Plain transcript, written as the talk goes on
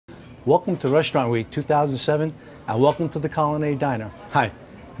Welcome to Restaurant Week 2007 and welcome to the Collonade Diner. Hi,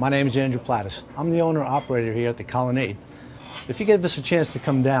 my name is Andrew Plattis. I'm the owner-operator here at the Collonade. If you give us a chance to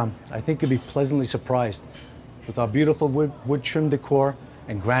come down, I think you'll be pleasantly surprised with our beautiful wood trim decor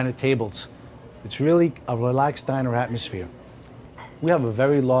and granite tables. It's really a relaxed diner atmosphere. We have a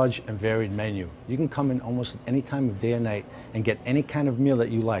very large and varied menu. You can come in almost at any time of day or night and get any kind of meal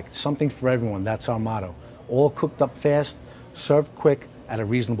that you like. Something for everyone, that's our motto. All cooked up fast, served quick, at a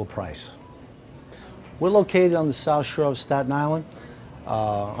reasonable price. We're located on the South Shore of Staten Island,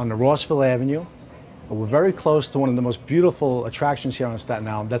 on the Rossville Avenue. We're very close to one of the most beautiful attractions here on Staten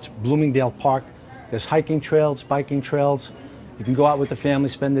Island. That's Bloomingdale Park. There's hiking trails, biking trails. You can go out with the family,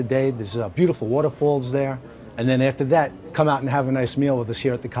 spend the day. There's beautiful waterfalls there. And then after that, come out and have a nice meal with us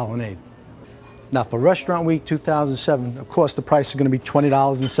here at the Collonade. Now for Restaurant Week 2007, of course the price is going to be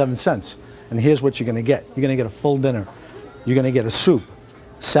 $20.07. And here's what you're going to get. You're going to get a full dinner. You're going to get a soup,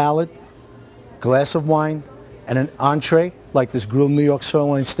 salad, glass of wine, and an entree like this grilled New York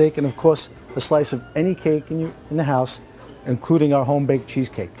sirloin steak, and of course a slice of any cake in the house, including our home-baked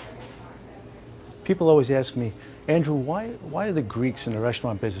cheesecake. People always ask me, Andrew, why are the Greeks in the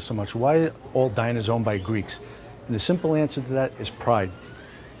restaurant business so much? Why are all diners owned by Greeks? And the simple answer to that is pride.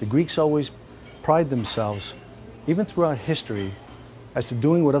 The Greeks always pride themselves, even throughout history, as to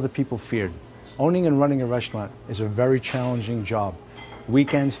doing what other people feared. Owning and running a restaurant is a very challenging job.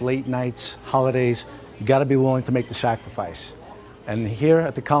 Weekends, late nights, holidays, you got to be willing to make the sacrifice. And here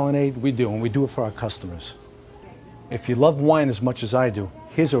at the Collonade, we do, and we do it for our customers. If you love wine as much as I do,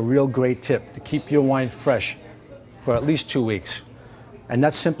 here's a real great tip to keep your wine fresh for at least 2 weeks. And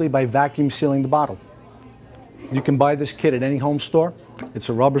that's simply by vacuum sealing the bottle. You can buy this kit at any home store. It's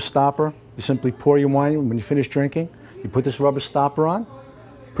a rubber stopper. You simply pour your wine when you finish drinking. You put this rubber stopper on,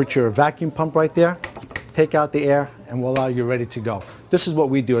 put your vacuum pump right there, take out the air, and voila, you're ready to go. This is what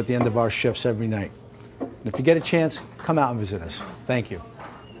we do at the end of our shifts every night. And if you get a chance, come out and visit us. Thank you.